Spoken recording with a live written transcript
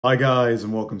Hi guys,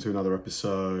 and welcome to another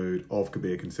episode of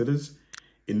Kabir Considers.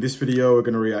 In this video, we're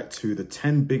going to react to the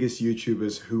 10 biggest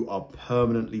YouTubers who are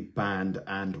permanently banned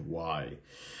and why.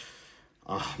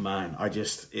 Ah man,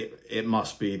 it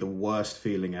must be the worst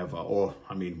feeling ever, or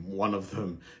I mean one of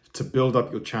them, to build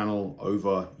up your channel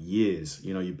over years.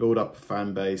 You know, you build up a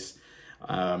fan base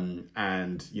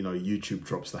and you know, YouTube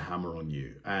drops the hammer on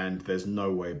you and there's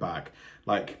no way back.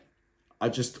 Like,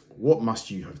 what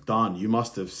must you have done? You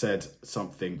must have said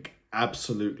something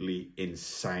absolutely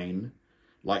insane,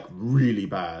 like really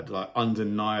bad, like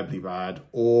undeniably bad,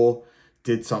 or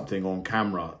did something on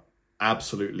camera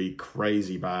absolutely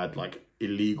crazy bad, like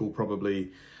illegal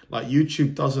probably. Like,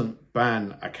 YouTube doesn't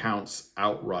ban accounts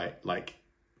outright, like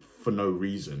for no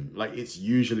reason. Like, it's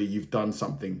usually you've done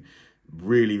something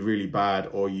really, really bad,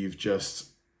 or you've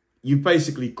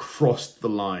basically crossed the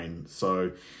line.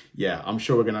 So yeah, I'm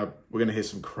sure we're gonna hear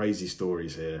some crazy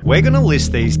stories here. We're gonna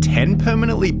list these 10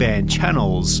 permanently banned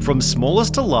channels, from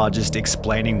smallest to largest,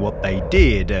 explaining what they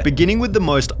did, beginning with the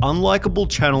most unlikable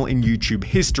channel in YouTube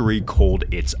history called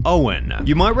It's Owen.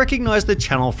 You might recognize the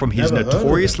channel from his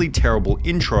notoriously terrible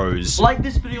intros. Like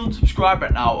this video and subscribe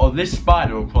right now, or this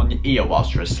spider will crawl on your ear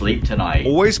whilst you're asleep tonight.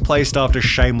 Always placed after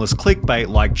shameless clickbait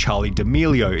like Charlie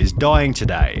D'Amelio is dying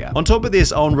today. On top of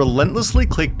this, Owen relentlessly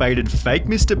clickbaited fake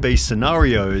Mr. Beast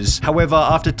scenarios. However,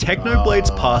 after Technoblade's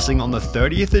passing on the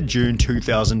 30th of June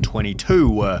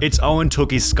 2022, It's Owen took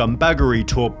his scumbaggery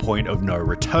to a point of no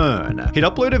return. He'd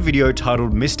upload a video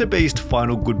titled Mr. Beast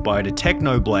Final Goodbye to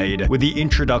Technoblade, with the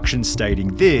introduction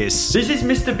stating this: "This is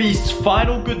Mr. Beast's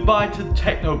final goodbye to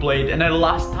Technoblade and their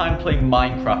last time playing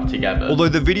Minecraft together." Although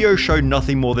the video showed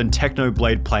nothing more than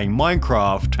Technoblade playing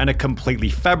Minecraft and a completely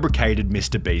fabricated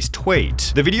Mr. Beast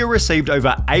tweet. The video received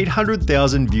over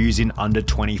 800,000 views in under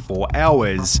 24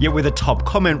 hours. Yet with a top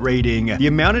comment reading, "The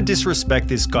amount of disrespect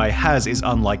this guy has is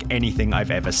unlike anything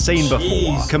I've ever seen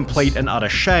before. Complete and utter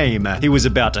shame. He was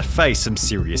about to face some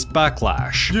serious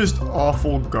backlash." Just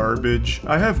awful garbage.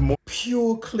 I have more.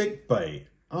 Pure clickbait.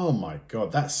 Oh my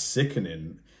god, that's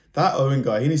sickening. That Owen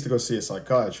guy, he needs to go see a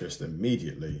psychiatrist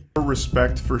immediately.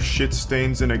 Respect for shit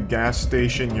stains in a gas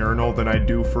station urinal than I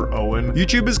do for Owen.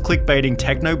 YouTubers clickbaiting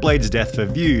Technoblade's death for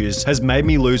views has made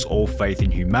me lose all faith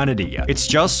in humanity. It's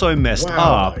just so messed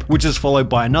up, which is followed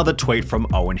by another tweet from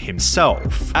Owen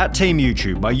himself. "At Team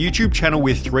YouTube, my YouTube channel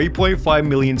with 3.5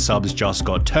 million subs just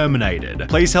got terminated.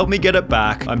 Please help me get it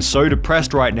back. I'm so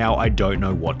depressed right now, I don't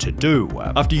know what to do."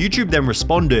 After YouTube then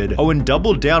responded, Owen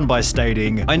doubled down by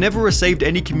stating, "I never received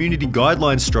any community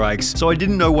guideline strikes, so I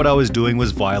didn't know what I was doing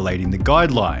was violating the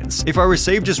guidelines. If I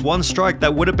received just one strike,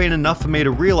 that would have been enough for me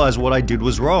to realize what I did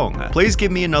was wrong. Please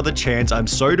give me another chance. I'm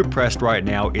so depressed right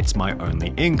now, it's my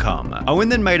only income." Owen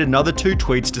then made another 2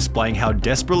 tweets displaying how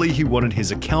desperately he wanted his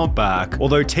account back,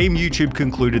 although Team YouTube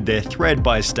concluded their thread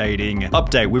by stating,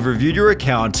 "Update, we've reviewed your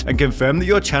account and confirmed that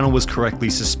your channel was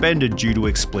correctly suspended due to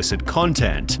explicit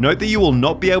content. Note that you will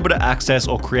not be able to access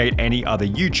or create any other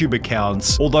YouTube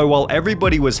accounts." Although while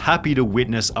everybody was happy to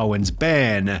witness Owen's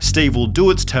ban, Steve Will Do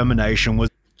It's termination was—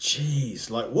 Jeez,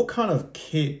 like what kind of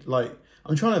kid, like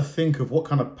I'm trying to think of what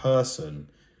kind of person,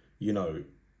 you know,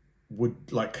 would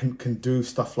like can do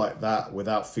stuff like that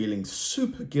without feeling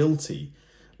super guilty.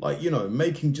 Like, you know,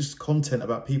 making just content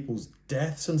about people's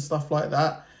deaths and stuff like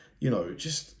that, you know,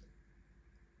 just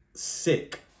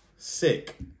sick.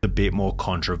 A bit more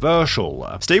controversial.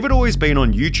 Steve had always been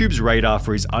on YouTube's radar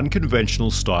for his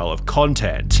unconventional style of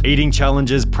content. Eating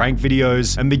challenges, prank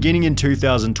videos, and beginning in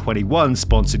 2021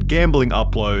 sponsored gambling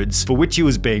uploads, for which he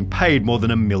was being paid more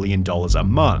than $1 million a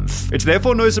month. It's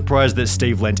therefore no surprise that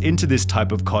Steve lent into this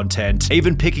type of content,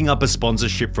 even picking up a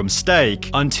sponsorship from Stake,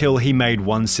 until he made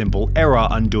one simple error,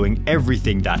 undoing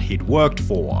everything that he'd worked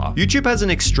for. YouTube has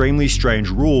an extremely strange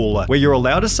rule where you're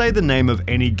allowed to say the name of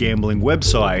any gambling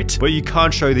website, but you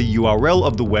can't show the URL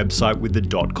of the website with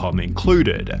the .com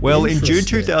included. Well, in June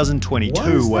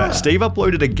 2022, Steve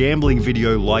uploaded a gambling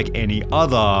video like any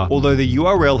other, although the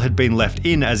URL had been left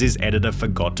in as his editor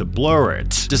forgot to blur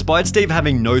it. Despite Steve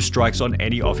having no strikes on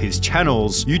any of his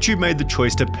channels, YouTube made the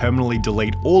choice to permanently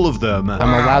delete all of them. I'm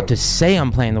allowed to say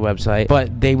I'm playing the website,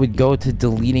 but they would go to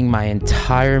deleting my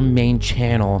entire main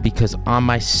channel because on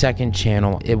my second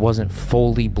channel, it wasn't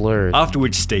fully blurred. After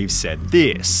which Steve said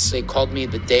this: "They called me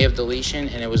the day of deletion,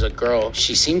 and it was a girl.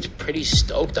 She seemed pretty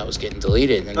stoked I was getting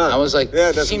deleted, and I was like,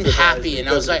 she seemed happy, and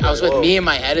I was with me and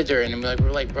my editor, and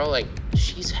we're like, bro, like,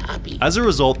 she's happy." As a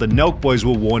result, the Nelk Boys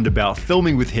were warned about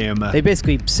filming with him. They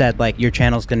basically said, like, your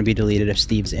channel's gonna be deleted if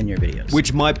Steve's in your videos.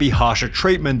 Which might be harsher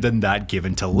treatment than that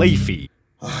given to Leafy.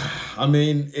 I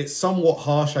mean, it's somewhat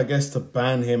harsh, I guess, to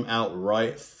ban him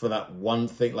outright for that one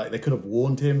thing. Like, they could have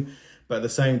warned him. But at the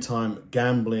same time,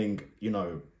 gambling, you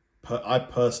know, I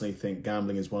personally think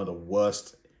gambling is one of the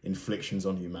worst inflictions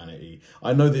on humanity.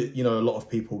 I know that, you know, a lot of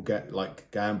people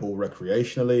gamble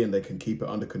recreationally and they can keep it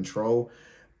under control,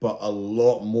 but a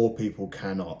lot more people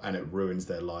cannot, and it ruins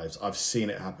their lives. I've seen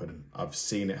it happen.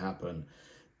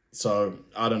 So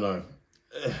I don't know.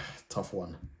 Tough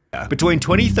one. Between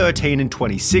 2013 and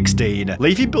 2016,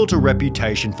 Leafy built a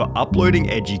reputation for uploading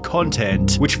edgy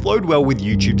content, which flowed well with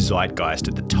YouTube's zeitgeist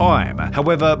at the time.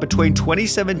 However, between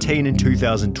 2017 and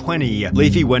 2020,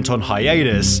 Leafy went on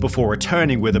hiatus before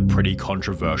returning with a pretty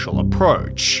controversial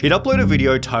approach. He'd upload a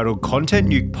video titled Content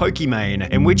Nuke Pokimane,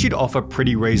 in which he'd offer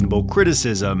pretty reasonable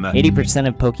criticism. 80%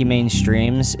 of Pokimane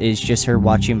streams is just her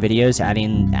watching videos,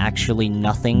 adding actually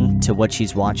nothing to what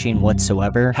she's watching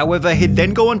whatsoever. However, he'd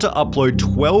then go on to upload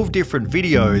 12 different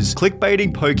videos,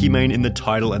 clickbaiting Pokimane in the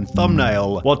title and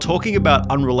thumbnail, while talking about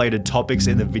unrelated topics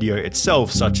in the video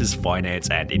itself, such as finance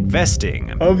and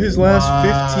investing. Of his last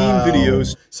 15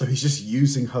 videos, so he's just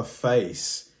using her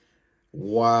face.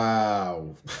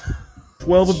 Wow.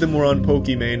 12 of them were on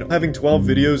Pokimane. Having 12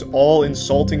 videos all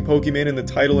insulting Pokimane in the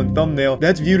title and thumbnail,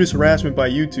 that's viewed as harassment by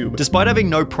YouTube. Despite having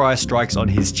no prior strikes on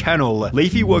his channel,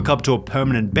 Leafy woke up to a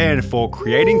permanent ban for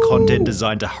creating content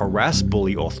designed to harass,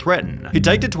 bully, or threaten. He'd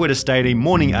take to Twitter stating,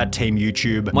 "Morning at Team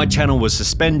YouTube, my channel was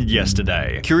suspended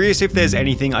yesterday. Curious if there's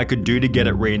anything I could do to get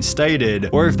it reinstated,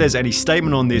 or if there's any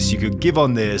statement on this you could give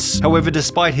on this." However,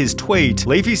 despite his tweet,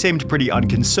 Leafy seemed pretty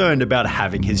unconcerned about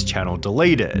having his channel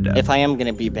deleted. If I am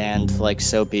gonna be banned, like,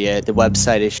 so be it. The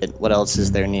website is shit. What else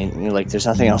is there there's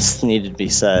nothing else needed to be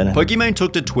said. Pokimane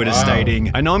took to Twitter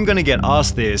stating, "I know I'm gonna get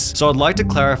asked this, so I'd like to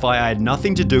clarify I had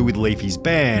nothing to do with Leafy's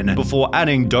ban," before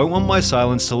adding, "Don't want my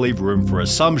silence to leave room for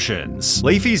assumptions."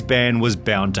 Leafy's ban was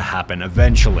bound to happen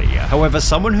eventually. However,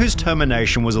 someone whose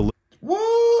termination was a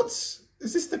What?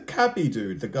 Is this the Kabir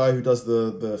dude? The guy who does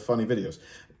the funny videos?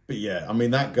 But yeah, I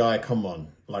mean, that guy, come on.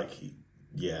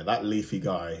 Yeah, that Leafy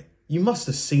guy, you must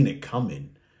have seen it coming.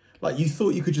 Like, you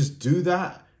thought you could just do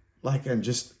that?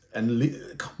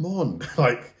 Come on,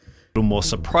 little more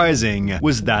surprising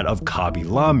was that of Kabir.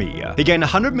 He gained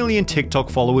 100 million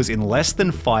TikTok followers in less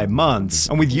than 5 months,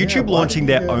 and with YouTube launching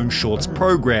their own Shorts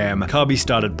program, Kabir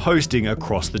started posting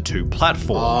across the two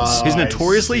platforms. His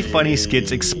notoriously funny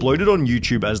skits exploded on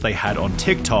YouTube as they had on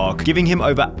TikTok, giving him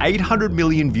over 800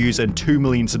 million views and 2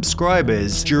 million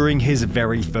subscribers during his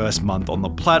very first month on the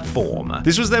platform.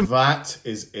 This was then That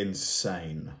is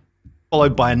insane.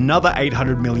 Followed by another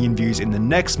 800 million views in the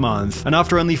next month, and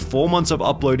after only 4 months of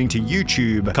uploading to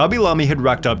YouTube, Kabir had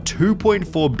racked up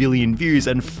 2.4 billion views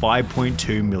and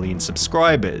 5.2 million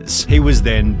subscribers. He was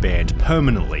then banned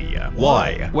permanently.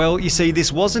 Why? Well, you see,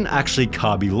 this wasn't actually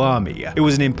Kabir. It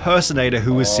was an impersonator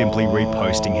who was simply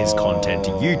reposting his content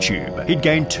to YouTube. He'd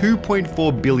gained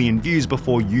 2.4 billion views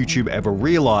before YouTube ever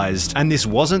realized, and this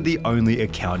wasn't the only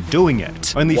account doing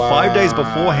it. Only 5 days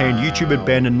beforehand, YouTube had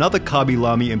banned another Kabir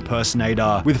impersonator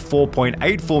with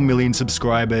 4.84 million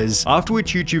subscribers, after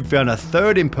which YouTube found a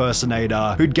third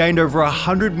impersonator who'd gained over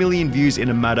 100 million views in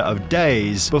a matter of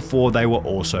days before they were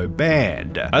also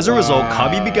banned. As a result,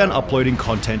 Kabir began uploading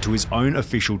content to his own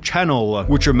official channel,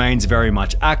 which remains very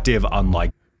much active,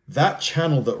 unlike that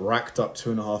channel that racked up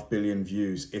 2.5 billion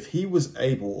views. If he was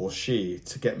able, or she,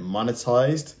 to get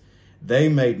monetized, they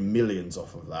made millions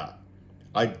off of that.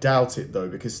 I doubt it though,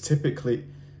 because typically,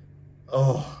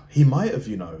 he might have,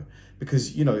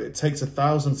 because, it takes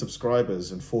 1,000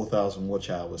 subscribers and 4,000 watch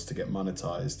hours to get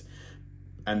monetized.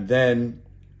 And then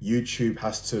YouTube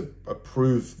has to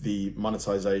approve the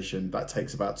monetization. That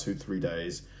takes about 2-3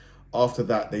 days. After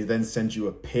that, they then send you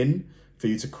a pin for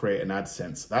you to create an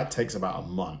AdSense. That takes about a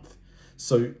month.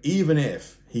 So even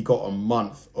if he got a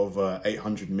month of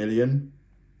 800 million,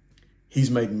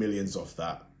 he's made millions off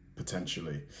that,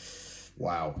 potentially.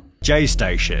 Wow.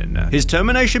 J-Station. His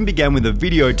termination began with a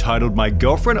video titled "My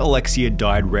Girlfriend Alexia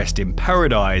Died, Rest in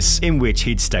Paradise," in which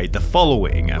he'd state the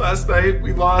following. Last night,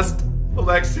 we lost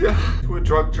Alexia to a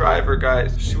drunk driver,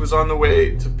 guys. She was on the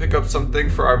way to pick up something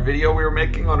for our video we were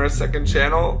making on our second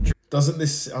channel. Doesn't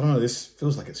this, I don't know, this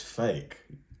feels like it's fake.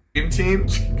 Team,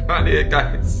 got it,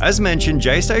 guys. As mentioned,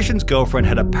 J-Station's girlfriend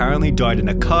had apparently died in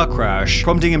a car crash,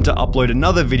 prompting him to upload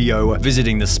another video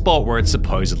visiting the spot where it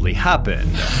supposedly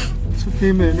happened. It's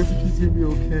okay, man. Everything's gonna be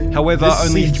okay. However,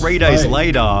 only 3 days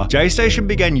later, J-Station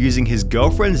began using his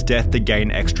girlfriend's death to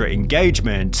gain extra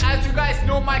engagement. As you guys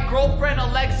know, my girlfriend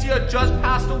Alexia just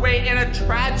passed away in a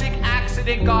tragic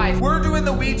accident, guys. We're doing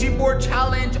the Ouija board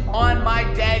challenge on my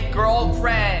dead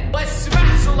girlfriend. Let's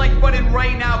smash the like button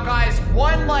right now, guys.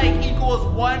 1 like equals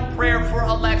 1 prayer for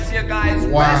Alexia, guys.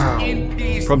 Wow. Rest in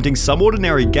peace. Prompting some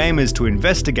ordinary gamers to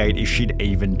investigate if she'd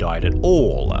even died at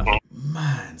all.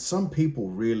 man, some people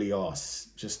really are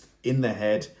just in their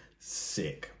head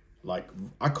sick. Like,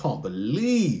 I can't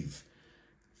believe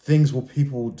things what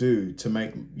people do to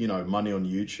make, you know, money on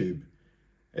YouTube.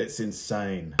 It's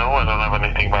insane. No, I don't have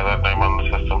anything by that name on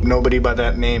the system. Nobody by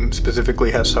that name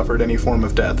specifically has suffered any form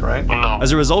of death, right? No.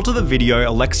 As a result of the video,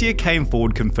 Alexia came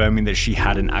forward confirming that she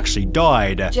hadn't actually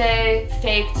died. Jay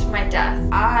faked my death.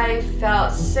 I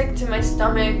felt sick to my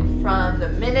stomach from the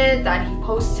minute that he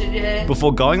posted it.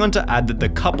 Before going on to add that the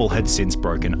couple had since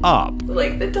broken up.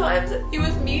 Like, the times that he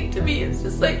was mean to me, it's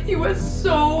just like, he was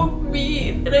so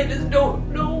mean, and I just don't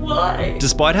know why.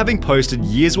 Despite having posted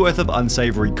years worth of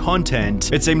unsavory content,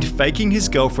 it seemed faking his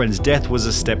girlfriend's death was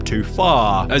a step too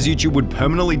far, as YouTube would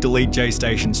permanently delete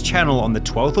JStation's channel on the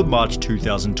 12th of March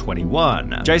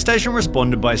 2021. JStation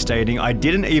responded by stating, "I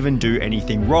didn't even do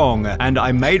anything wrong, and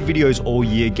I made videos all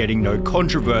year getting no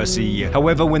controversy.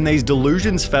 However, when these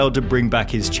delusions failed to bring back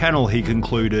his channel, he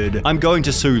concluded, I'm going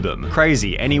to sue them.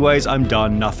 Crazy. Anyways, I'm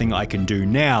done, nothing I can do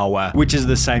now," which is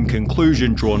the same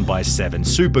conclusion drawn by 7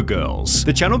 Supergirls.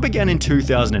 The channel began in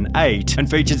 2008 and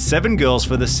featured 7 girls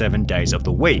for the 7 days of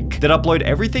the week that upload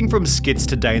everything from skits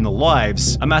to day in the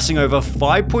lives, amassing over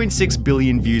 5.6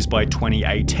 billion views by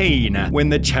 2018, when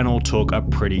the channel took a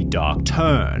pretty dark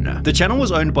turn. The channel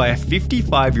was owned by a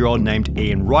 55-year-old named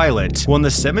Ian Rylett, who on the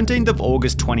 17th of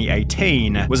August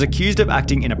 2018 was accused of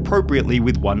acting inappropriately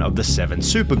with one of the 7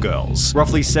 Supergirls.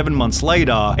 Roughly 7 months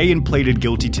later, Ian pleaded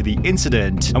guilty to the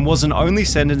incident and wasn't only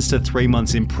sentenced to 3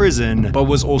 months in prison, but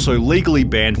was also legally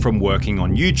banned from working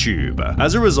on YouTube.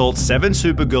 As a result, 7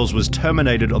 Supergirls was terminated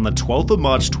on the 12th of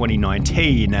March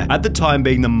 2019, at the time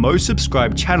being the most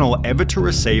subscribed channel ever to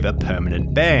receive a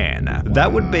permanent ban.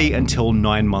 That would be until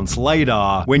 9 months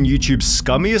later, when YouTube's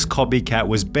scummiest copycat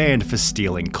was banned for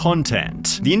stealing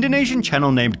content. The Indonesian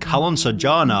channel named Kabir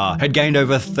Considers had gained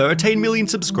over 13 million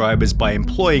subscribers by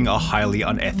employing a highly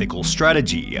unethical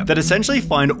strategy that essentially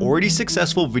find already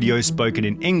successful videos spoken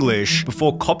in English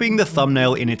before copying the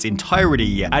thumbnail in its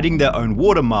entirety, adding their own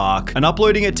watermark, and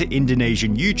uploading it to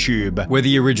Indonesian YouTube, where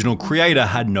the original creator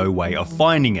had no way of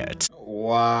finding it.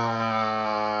 Wow.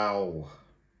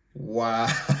 Wow.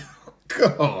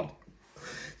 God.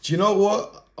 Do you know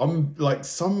what? I'm like,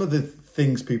 some of the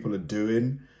things people are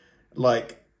doing,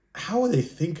 like, how are they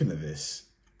thinking of this?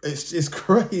 It's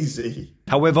crazy.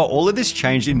 However, all of this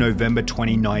changed in November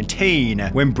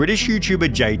 2019, when British YouTuber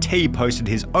JT posted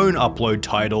his own upload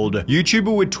titled,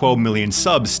 "YouTuber with 12 million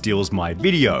subs steals my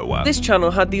video." This channel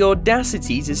had the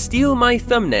audacity to steal my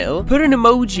thumbnail, put an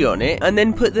emoji on it, and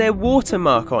then put their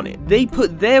watermark on it. They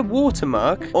put their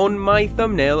watermark on my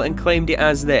thumbnail and claimed it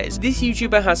as theirs. This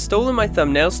YouTuber has stolen my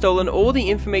thumbnail, stolen all the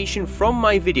information from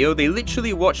my video. They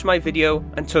literally watched my video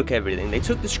and took everything. They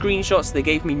took the screenshots, they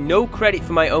gave me no credit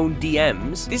for my own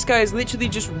DMs. This guy has literally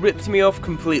just ripped me off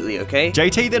completely, okay?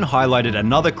 JT then highlighted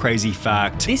another crazy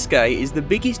fact. This guy is the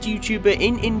biggest YouTuber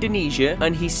in Indonesia,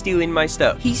 and he's stealing my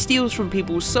stuff. He steals from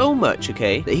people so much,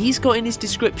 okay, that he's got in his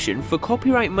description, "For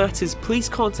copyright matters, please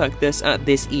contact us at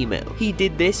this email." He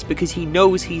did this because he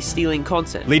knows he's stealing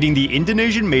content. Leading the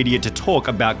Indonesian media to talk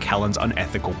about Callan's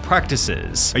unethical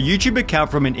practices. A YouTube account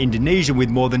from an Indonesian with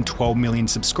more than 12 million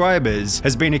subscribers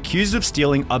has been accused of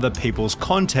stealing other people's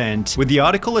content, with the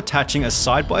article attaching a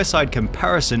side-by-side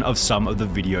comparison of some of the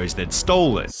videos they'd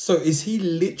stolen. So is he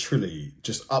literally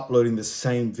just uploading the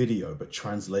same video but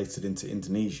translated into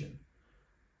Indonesian?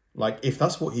 Like, if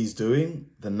that's what he's doing,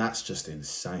 then that's just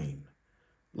insane.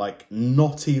 Like,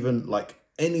 not even like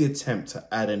any attempt to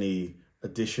add any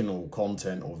additional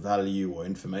content or value or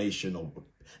information or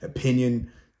opinion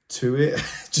to it.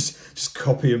 just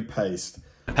copy and paste.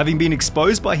 Having been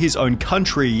exposed by his own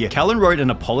country, Callan wrote an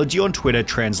apology on Twitter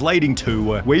translating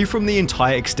to, "We from the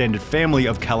entire extended family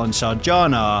of Kabir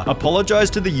Considers apologize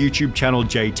to the YouTube channel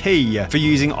JT for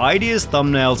using ideas,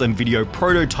 thumbnails, and video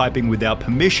prototyping without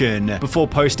permission," before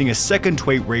posting a second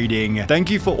tweet reading,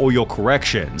 "Thank you for all your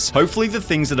corrections. Hopefully the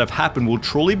things that have happened will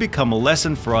truly become a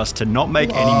lesson for us to not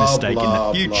make any mistake in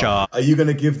the future." Are you going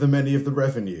to give them any of the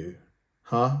revenue?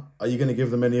 Huh? Are you going to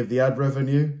give them any of the ad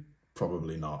revenue?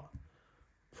 Probably not.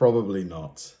 Probably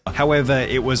not. However,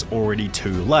 it was already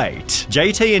too late.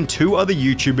 JT and 2 other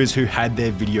YouTubers who had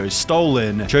their videos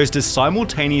stolen chose to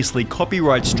simultaneously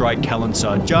copyright strike Kabir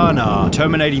Considers,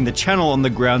 terminating the channel on the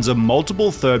grounds of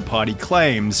multiple third-party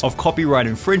claims of copyright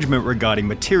infringement regarding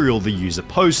material the user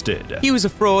posted. He was a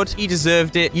fraud, he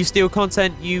deserved it. You steal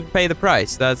content, you pay the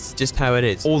price. That's just how it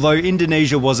is. Although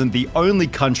Indonesia wasn't the only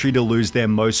country to lose their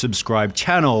most subscribed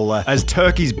channel, as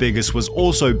Turkey's biggest was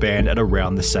also banned at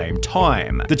around the same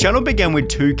time. The channel began with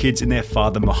 2 kids and their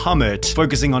father Muhammad,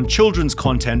 focusing on children's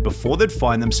content before they'd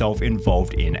find themselves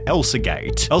involved in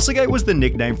Elsagate. Elsagate was the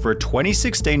nickname for a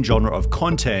 2016 genre of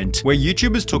content where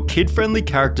YouTubers took kid-friendly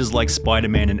characters like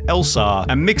Spider-Man and Elsa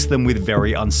and mixed them with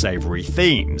very unsavory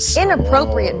themes.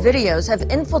 Inappropriate videos have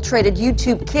infiltrated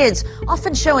YouTube Kids,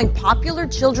 often showing popular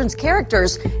children's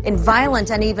characters in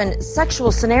violent and even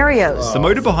sexual scenarios. The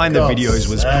motive behind the videos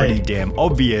was pretty damn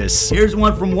obvious. Here's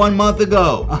one from 1 month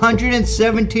ago.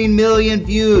 117 million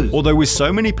views. Although with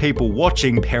so many people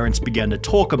watching, parents began to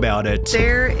talk about it.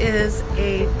 There is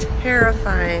a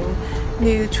terrifying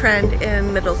new trend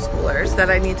in middle schoolers that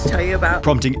I need to tell you about,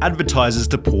 prompting advertisers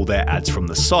to pull their ads from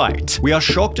the site. We are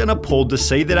shocked and appalled to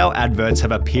see that our adverts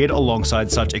have appeared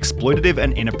alongside such exploitative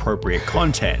and inappropriate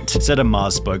content, said a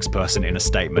Mars spokesperson in a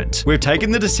statement. We've taken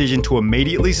the decision to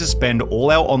immediately suspend all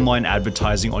our online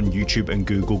advertising on YouTube and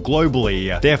Google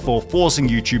globally, therefore forcing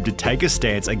YouTube to take a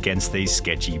stance against these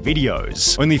sketchy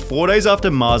videos. Only 4 days after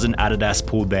Mars and Adidas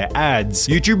pulled their ads,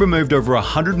 YouTube removed over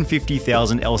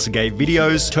 150,000 Elsagate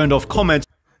videos, turned off comments.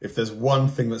 If there's one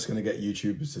thing that's going to get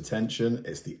YouTubers' attention,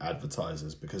 it's the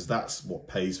advertisers, because that's what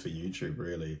pays for YouTube,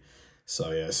 really.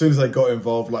 So yeah, as soon as they got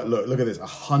involved, like, look at this,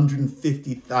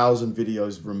 150,000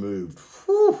 videos removed.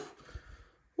 Whew.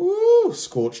 Ooh,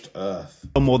 scorched earth.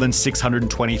 More than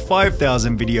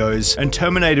 625,000 videos and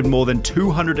terminated more than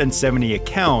 270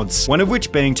 accounts, one of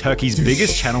which being Turkey's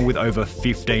biggest channel with over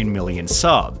 15 million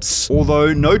subs.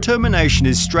 Although no termination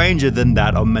is stranger than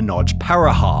that of Manoj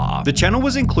Parahar. The channel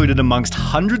was included amongst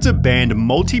hundreds of banned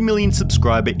multi-million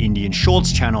subscriber Indian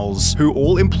Shorts channels who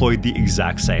all employed the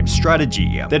exact same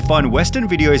strategy. They'd find Western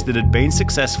videos that had been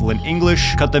successful in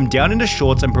English, cut them down into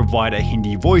shorts and provide a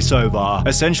Hindi voiceover,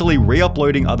 essentially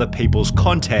re-uploading other people's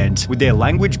content, with their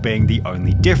language being the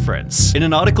only difference. In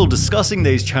an article discussing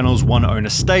these channels, one owner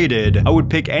stated, "I would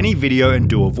pick any video and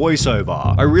do a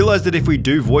voiceover. I realized that if we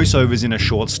do voiceovers in a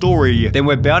short story, then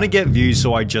we're bound to get views,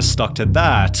 so I just stuck to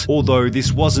that," although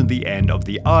this wasn't the end of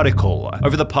the article.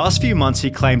 Over the past few months, he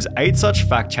claims 8 such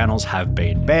fact channels have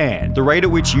been banned. The rate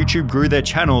at which YouTube grew their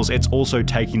channels, it's also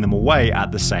taking them away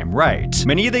at the same rate.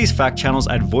 Many of these fact channels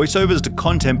add voiceovers to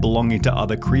content belonging to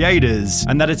other creators,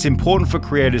 and that it's important for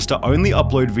creators to only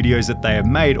upload videos that they have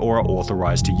made or are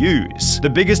authorized to use. The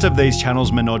biggest of these channels,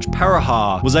 Manoj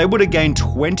Parahar, was able to gain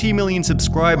 20 million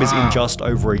subscribers in just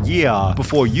over a year,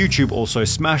 before YouTube also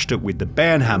smashed it with the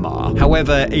ban hammer.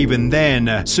 However, even then,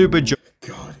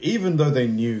 God, even though they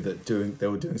knew that they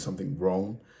were doing something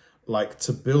wrong, like,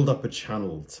 to build up a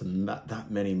channel to that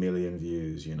many million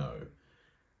views, you know,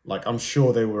 like, I'm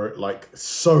sure they were, like,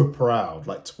 so proud,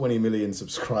 like 20 million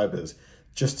subscribers,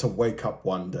 just to wake up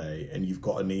one day and you've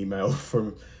got an email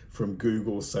from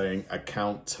Google saying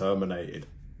account terminated.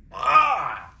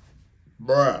 Ah,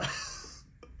 bruh.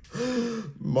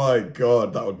 My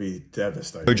God, that would be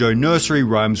devastating. Jojo Nursery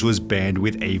Rhymes was banned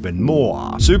with even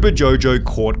more. Super Jojo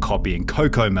caught copying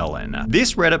Cocomelon.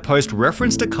 This Reddit post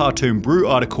referenced a Cartoon Brew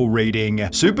article reading,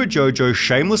 "Super Jojo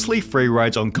shamelessly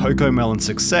freerides on Cocomelon's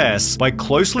success by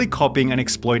closely copying and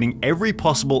exploiting every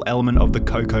possible element of the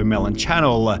Cocomelon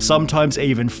channel, sometimes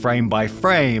even frame by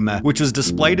frame," which was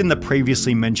displayed in the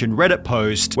previously mentioned Reddit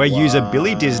post, where user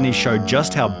Billy Disney showed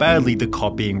just how badly the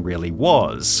copying really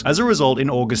was. As a result, in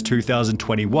August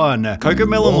 2021,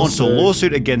 Cocomelon launched a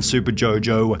lawsuit against Super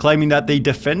Jojo, claiming that the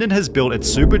defendant has built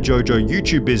its Super Jojo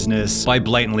YouTube business by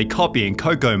blatantly copying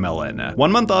Cocomelon.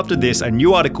 1 month after this, a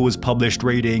new article was published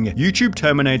reading, "YouTube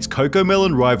terminates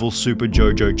Cocomelon rival Super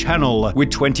Jojo channel with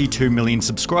 22 million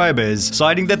subscribers,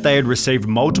 citing that they had received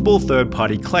multiple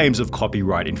third-party claims of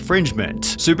copyright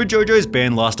infringement." Super Jojo's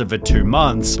ban lasted for 2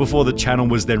 months, before the channel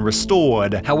was then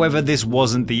restored. However, this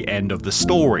wasn't the end of the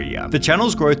story. The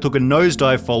channel's growth took a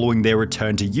nosedive following their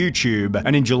return to YouTube,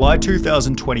 and in July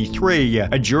 2023,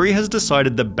 a jury has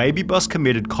decided that Baby Bus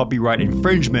committed copyright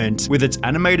infringement with its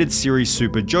animated series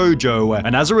Super Jojo,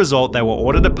 and as a result, they were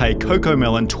ordered to pay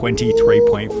Cocomelon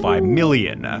 $23.5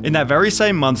 million. In that very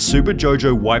same month, Super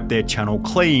Jojo wiped their channel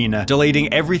clean, deleting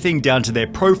everything down to their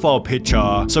profile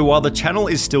picture, so while the channel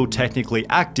is still technically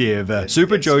active,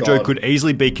 Super Jojo could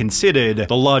easily be considered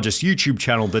the largest YouTube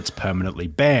channel that's permanently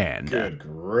banned. Good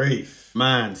grief.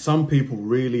 Man, some people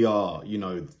really are, you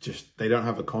know, just, they don't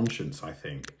have a conscience, I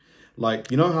think.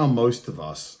 Like, you know how most of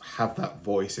us have that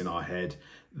voice in our head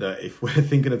that if we're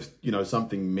thinking of, you know,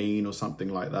 something mean or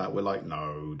something like that, we're like,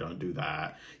 no, don't do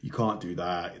that. You can't do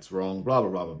that. It's wrong, blah, blah,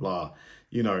 blah, blah, blah.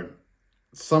 You know,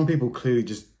 some people clearly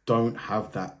just don't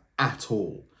have that at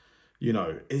all. You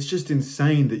know, it's just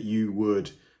insane that you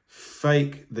would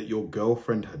fake that your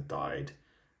girlfriend had died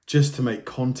just to make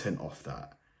content off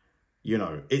that. You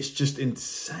know, it's just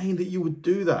insane that you would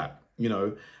do that. you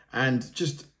know, and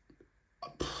just,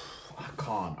 I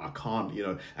can't, you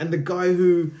know. And the guy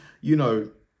who, you know,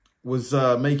 was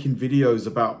making videos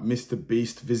about Mr.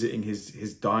 Beast visiting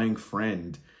his dying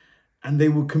friend, and they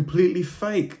were completely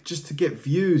fake just to get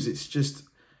views. It's just,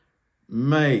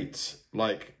 mate,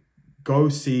 like, go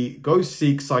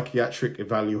seek psychiatric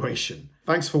evaluation.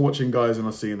 Thanks for watching, guys, and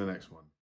I'll see you in the next one.